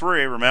less than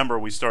 3, remember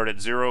we start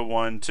at 0,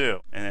 1, 2,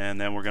 and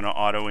then we're going to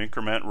auto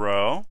increment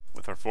row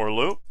with our for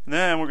loop. And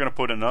then we're going to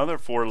put another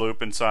for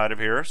loop inside of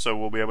here, so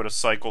we'll be able to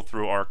cycle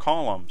through our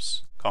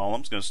columns.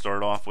 Columns going to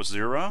start off with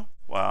 0,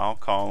 while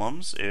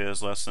columns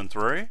is less than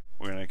 3.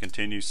 We're going to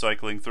continue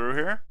cycling through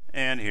here,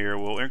 and here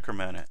we'll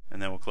increment it.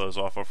 And then we'll close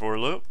off our for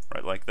loop,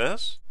 right like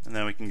this. And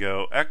then we can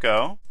go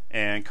echo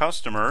and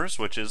customers,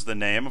 which is the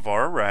name of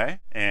our array.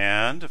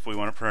 And if we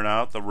want to print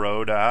out the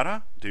row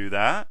data, do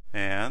that,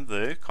 and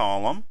the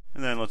column.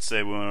 And then let's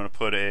say we want to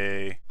put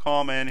a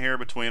comma in here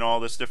between all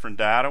this different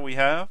data we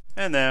have.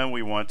 And then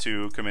we want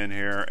to come in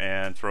here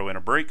and throw in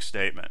a break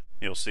statement.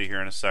 You'll see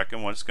here in a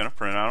second what it's going to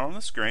print out on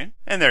the screen.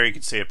 And there you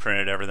can see it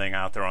printed everything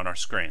out there on our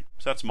screen.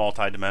 So that's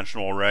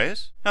multi-dimensional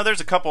arrays. Now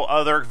there's a couple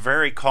other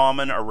very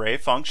common array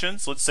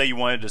functions. Let's say you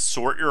wanted to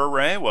sort your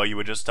array. Well, you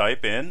would just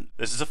type in,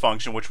 this is a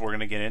function which we're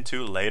going to get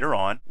into later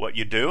on. What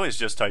you do is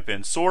just type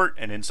in sort,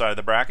 and inside of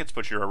the brackets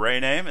put your array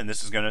name, and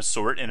this is going to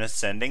sort in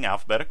ascending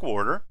alphabetical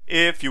order.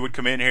 If you would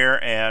come in here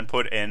and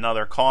put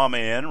another comma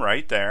in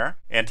right there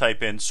and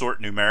type in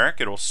sort numeric,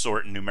 it'll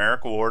sort in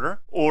numerical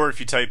order. Or if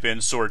you type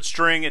in sort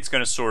string, it's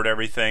going to sort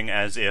everything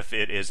as if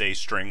it is a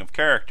string of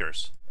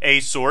characters.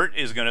 A-sort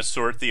is going to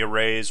sort the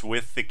arrays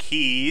with the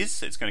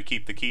keys. It's going to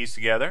keep the keys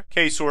together.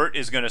 K-sort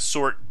is going to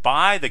sort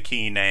by the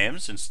key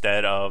names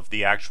instead of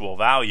the actual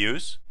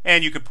values.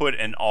 And you could put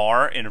an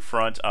R in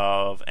front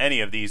of any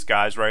of these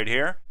guys right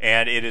here,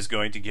 and it is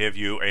going to give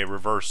you a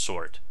reverse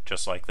sort,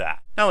 just like that.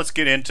 Now let's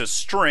get into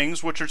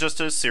strings, which are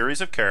just a series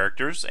of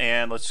characters,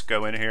 and let's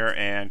go in here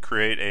and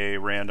create a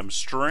random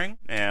string.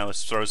 And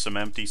let's throw some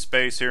empty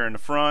space here in the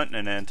front,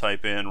 and then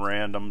type in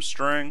random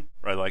string,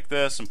 right like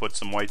this, and put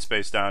some white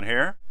space down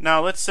here.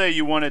 Now let's say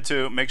you wanted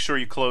to make sure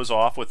you close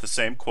off with the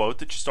same quote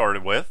that you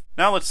started with.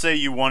 Now let's say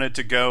you wanted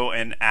to go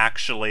and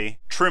actually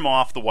trim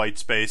off the white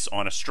space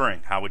on a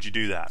string. How would you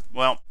do that?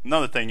 Well,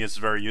 another thing that's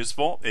very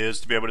useful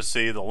is to be able to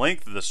see the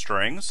length of the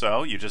string.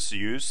 So you just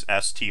use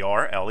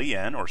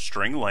strlen, or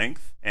string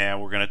length,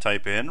 and we're going to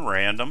type in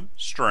random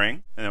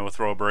string, and then we'll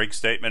throw a break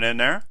statement in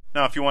there.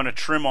 Now if you want to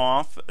trim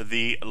off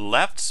the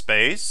left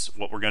space,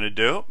 what we're going to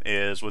do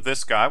is with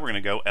this guy we're going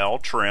to go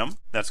ltrim.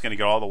 That's going to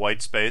get all the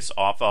white space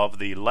off of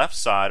the left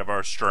side of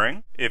our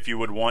string. If you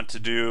would want to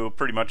do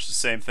pretty much the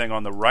same thing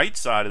on the right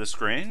side of the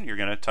screen, you're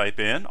going to type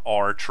in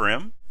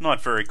rtrim.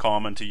 Not very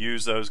common to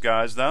use those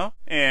guys though.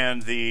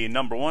 And the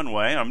number one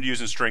way, I'm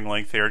using string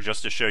length here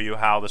just to show you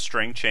how the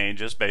string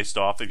changes based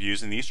off of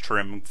using these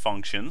trim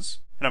functions.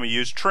 And I'm going to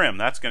use trim.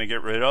 That's going to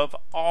get rid of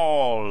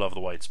all of the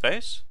white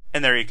space.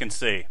 And there you can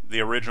see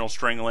the original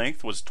string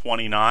length was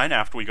 29.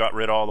 After we got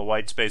rid of all the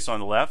white space on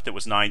the left, it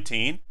was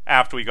 19.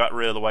 After we got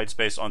rid of the white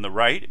space on the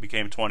right, it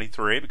became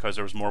 23 because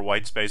there was more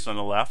white space on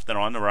the left than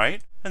on the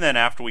right. And then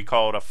after we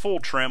called a full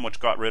trim, which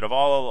got rid of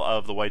all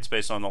of the white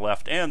space on the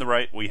left and the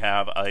right, we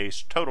have a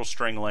total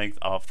string length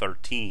of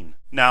 13.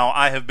 Now,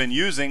 I have been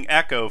using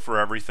echo for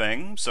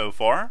everything so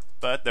far,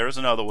 but there's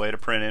another way to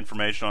print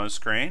information on the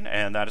screen,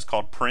 and that is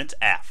called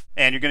printf.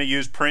 And you're going to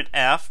use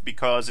printf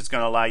because it's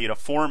going to allow you to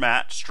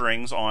format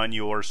strings on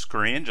your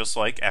screen, just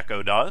like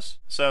echo does.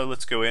 So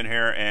let's go in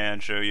here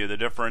and show you the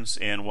difference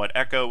in what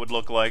echo would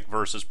look like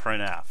versus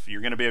printf.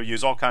 You're going to be able to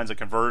use all kinds of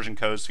conversion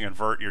codes to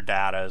convert your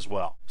data as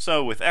well.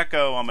 So with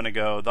echo, I'm going to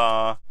go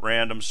the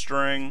random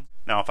string.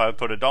 Now if I would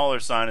put a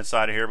 $sign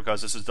inside of here,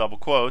 because this is double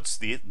quotes,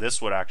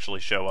 this would actually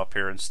show up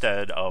here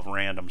instead of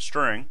random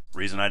string. The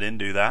reason I didn't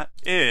do that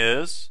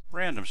is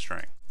random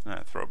string.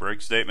 Throw a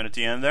break statement at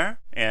the end there.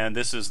 And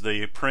this is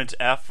the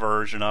printf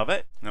version of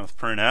it. Now with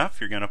printf,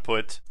 you're going to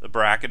put the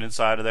bracket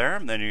inside of there,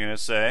 and then you're going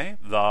to say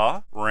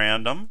the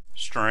random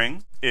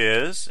string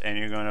is, and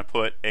you're going to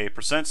put a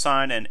 %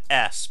 and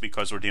s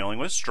because we're dealing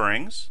with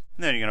strings.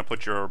 And then you're going to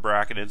put your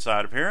bracket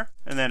inside of here.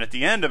 And then at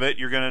the end of it,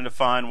 you're going to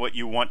define what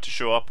you want to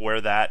show up where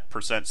that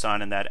 %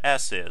 and that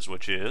s is,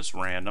 which is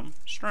random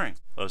string.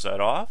 Close that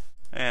off.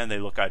 And they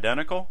look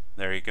identical.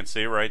 There you can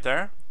see right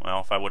there. Well,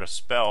 if I would have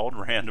spelled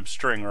random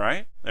string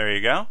right, there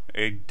you go.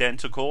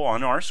 Identical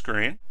on our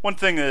screen. One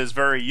thing that is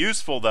very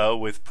useful though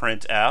with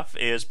printf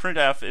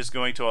is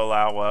going to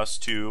allow us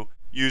to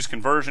use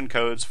conversion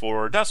codes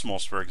for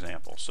decimals, for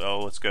example.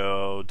 So let's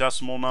go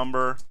decimal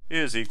number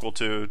is equal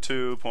to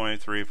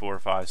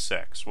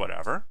 2.3456,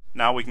 whatever.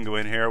 Now we can go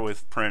in here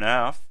with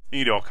printf. You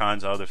can do all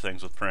kinds of other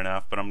things with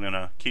printf, but I'm going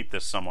to keep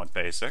this somewhat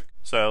basic.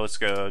 So let's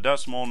go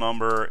decimal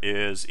number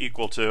is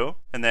equal to,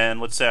 and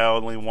then let's say I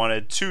only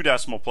wanted 2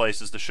 decimal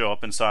places to show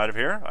up inside of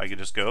here. I could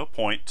just go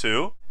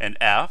 0.2 and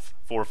f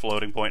for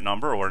floating point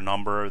number, or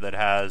number that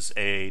has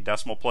a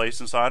decimal place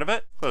inside of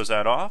it. Close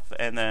that off,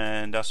 and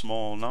then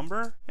decimal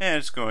number, and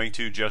it's going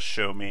to just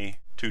show me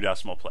 2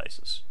 decimal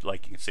places,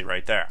 like you can see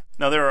right there.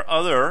 Now there are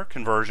other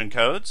conversion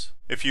codes.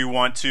 If you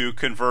want to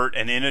convert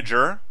an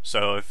integer,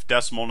 so if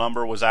decimal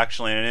number was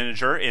actually an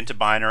integer into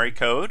binary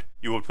code,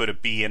 you would put a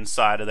B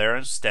inside of there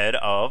instead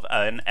of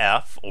an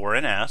F or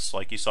an S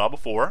like you saw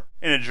before.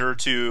 Integer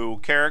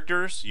to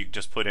characters, you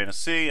just put in a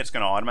C, it's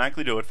going to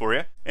automatically do it for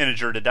you.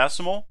 Integer to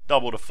decimal,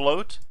 double to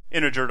float,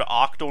 integer to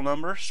octal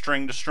number,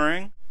 string to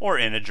string, or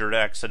integer to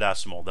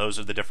hexadecimal. Those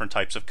are the different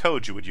types of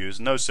codes you would use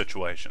in those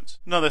situations.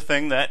 Another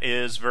thing that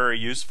is very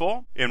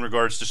useful in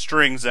regards to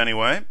strings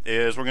anyway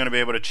is we're going to be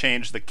able to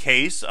change the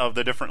case of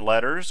the different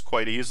letters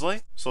quite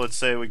easily. So let's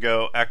say we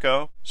go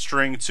echo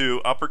string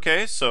to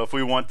uppercase. So if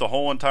we want the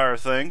whole entire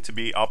thing to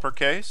be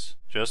uppercase,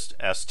 just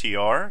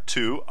str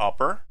to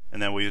upper.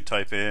 And then we would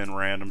type in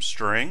random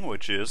string,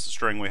 which is the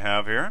string we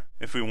have here.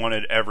 If we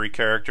wanted every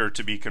character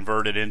to be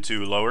converted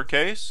into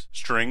lowercase,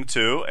 string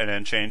to, and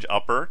then change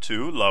upper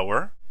to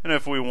lower. And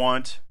if we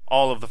want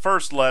all of the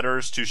first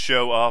letters to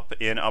show up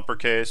in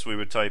uppercase, we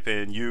would type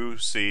in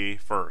UC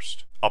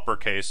first,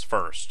 uppercase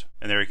first.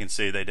 And there you can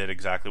see they did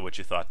exactly what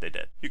you thought they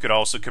did. You could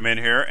also come in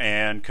here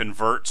and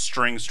convert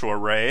strings to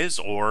arrays,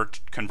 or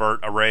convert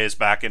arrays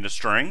back into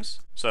strings.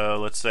 So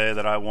let's say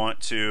that I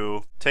want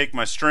to take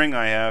my string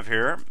I have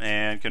here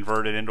and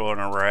convert it into an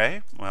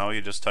array. Well,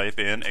 you just type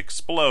in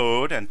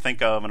explode and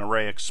think of an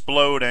array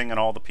exploding and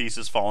all the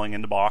pieces falling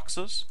into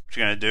boxes. What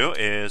you're going to do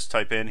is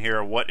type in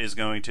here what is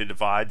going to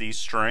divide these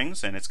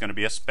strings, and it's going to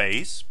be a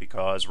space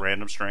because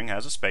random string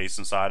has a space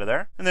inside of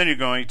there. And then you're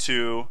going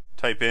to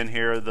type in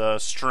here the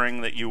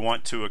string that you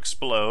want to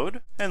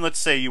explode, and let's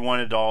say you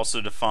wanted to also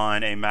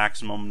define a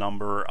maximum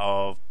number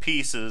of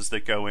pieces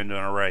that go into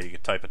an array. You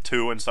could type a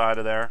 2 inside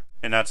of there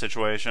in that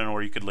situation,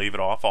 or you could leave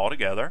it off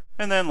altogether.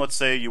 And then let's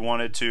say you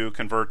wanted to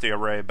convert the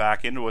array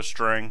back into a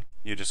string.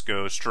 You just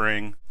go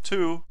string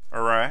to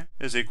array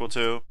is equal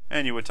to,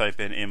 and you would type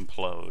in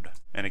implode.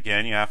 And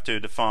again, you have to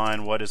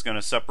define what is going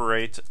to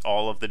separate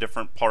all of the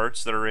different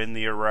parts that are in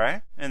the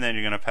array, and then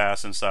you're going to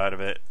pass inside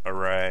of it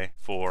array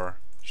for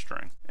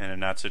string. And in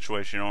that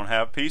situation you don't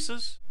have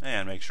pieces,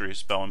 and make sure you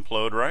spell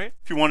implode right.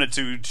 If you wanted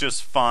to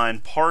just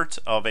find part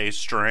of a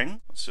string,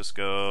 let's just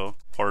go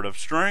part of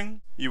string,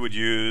 you would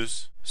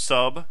use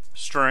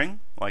substring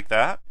like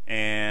that,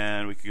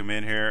 and we can come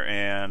in here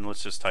and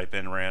let's just type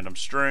in random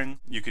string.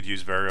 You could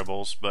use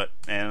variables,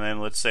 and then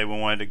let's say we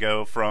wanted to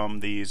go from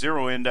the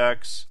 0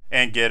 index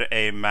and get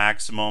a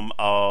maximum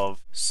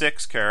of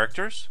 6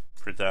 characters.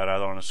 Print that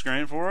out on the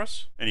screen for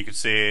us, and you can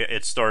see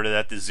it started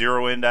at the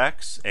 0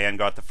 index and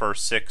got the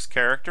first 6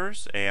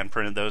 characters and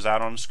printed those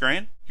out on the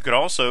screen. You could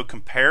also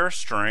compare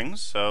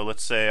strings. So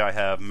let's say I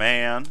have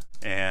man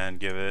and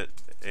give it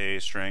a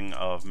string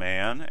of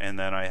man, and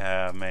then I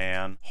have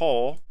man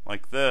hole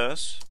like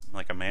this,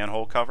 like a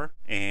manhole cover,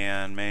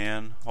 and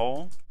man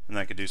hole. And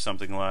I could do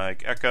something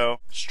like echo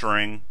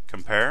string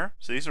compare.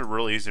 So these are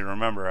really easy to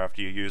remember after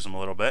you use them a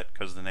little bit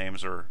because the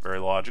names are very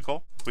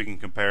logical. We can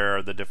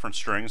compare the different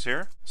strings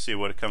here, see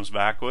what it comes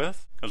back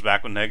with. It comes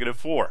back with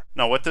 -4.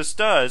 Now what this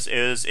does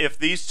is if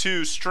these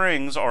two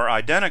strings are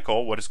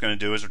identical, what it's going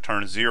to do is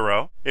return a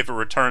 0. If it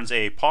returns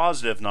a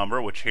positive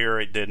number, which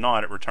here it did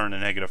not, it returned a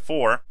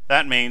 -4,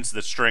 that means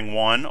that string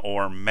 1,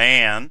 or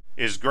man,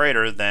 is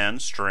greater than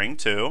string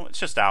 2. It's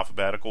just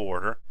alphabetical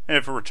order. And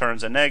if it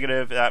returns a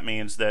negative, that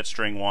means that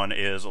string 1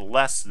 is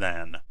less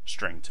than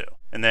string 2.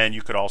 And then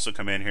you could also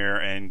come in here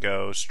and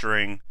go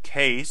string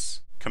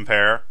case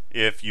compare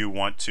if you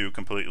want to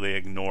completely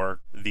ignore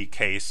the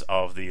case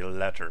of the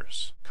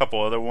letters. A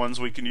couple other ones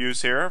we can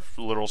use here,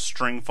 little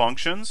string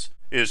functions,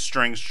 is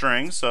string.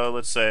 So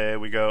let's say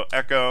we go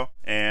echo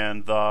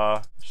and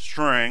the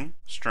string.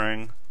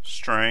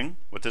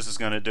 What this is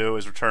going to do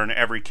is return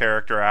every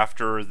character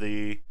after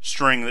the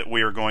string that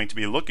we are going to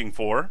be looking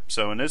for.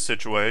 So in this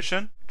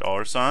situation,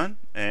 $,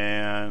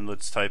 and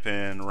let's type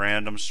in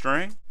random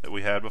string that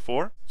we had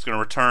before. It's going to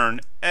return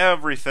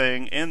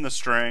everything in the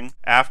string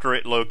after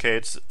it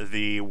locates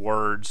the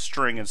word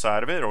string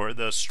inside of it, or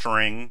the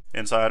string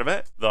inside of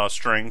it. The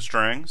string,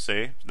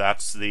 see,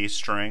 that's the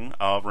string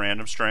of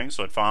random string.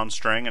 So it found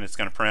string, and it's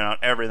going to print out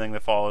everything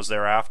that follows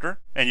thereafter.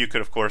 And you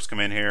could, of course, come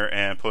in here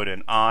and put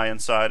an I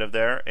inside of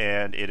there,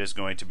 and it is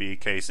going to be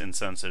case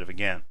insensitive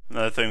again.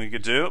 Another thing we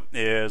could do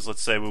is,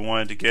 let's say we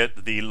wanted to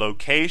get the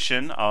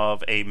location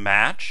of a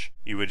match.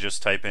 You would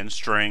just type in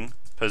string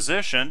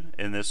position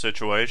in this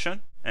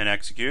situation and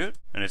execute,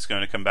 and it's going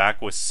to come back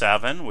with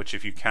 7, which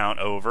if you count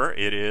over,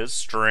 it is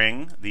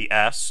string. The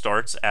S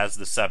starts as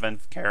the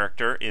 7th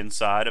character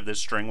inside of this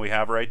string we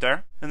have right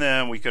there. And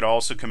then we could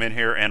also come in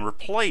here and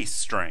replace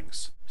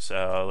strings.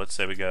 So let's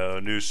say we go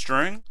new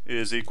string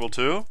is equal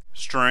to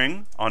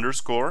string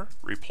underscore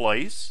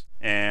replace,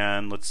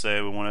 and let's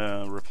say we want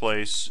to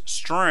replace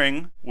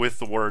string with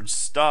the word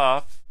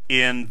stuff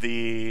in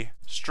the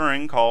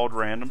string called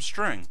random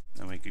string.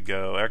 And we could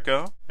go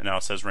echo, and now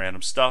it says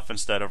random stuff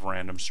instead of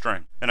random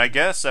string. And I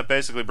guess that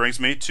basically brings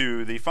me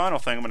to the final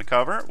thing I'm going to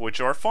cover, which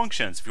are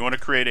functions. If you want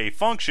to create a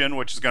function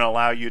which is going to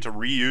allow you to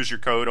reuse your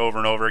code over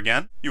and over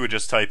again, you would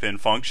just type in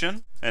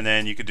function, and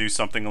then you could do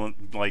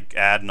something like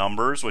add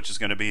numbers, which is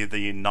going to be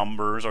the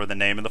numbers or the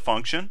name of the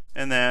function,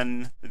 and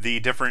then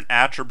the different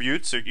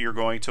attributes that you're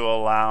going to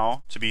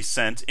allow to be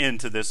sent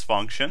into this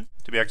function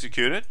to be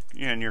executed,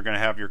 and you're going to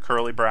have your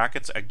curly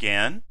brackets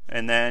again,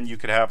 and then you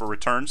could have a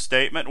return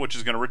statement which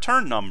is going to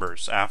return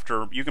numbers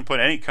after. You can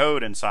put any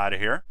code inside of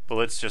here, but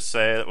let's just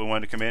say that we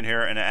want to come in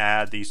here and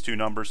add these two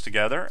numbers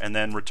together and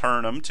then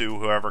return them to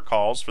whoever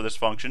calls for this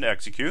function to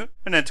execute.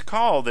 And then to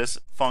call this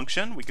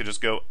function, we could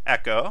just go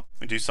echo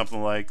and do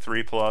something like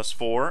 3 plus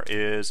 4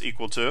 is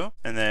equal to,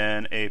 and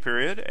then a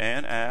period,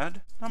 and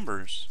add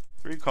numbers.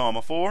 3,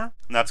 4,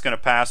 and that's going to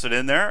pass it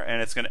in there,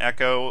 and it's going to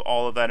echo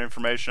all of that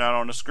information out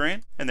on the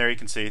screen, and there you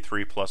can see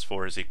 3 plus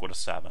 4 is equal to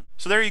 7.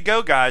 So there you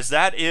go, guys.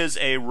 That is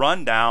a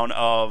rundown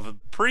of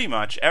pretty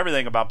much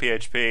everything about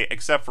PHP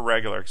except for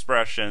regular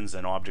expressions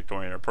and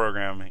object-oriented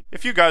programming.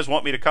 If you guys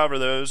want me to cover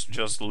those,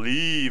 just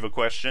leave a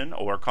question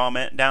or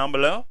comment down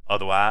below.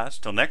 Otherwise,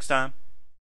 till next time.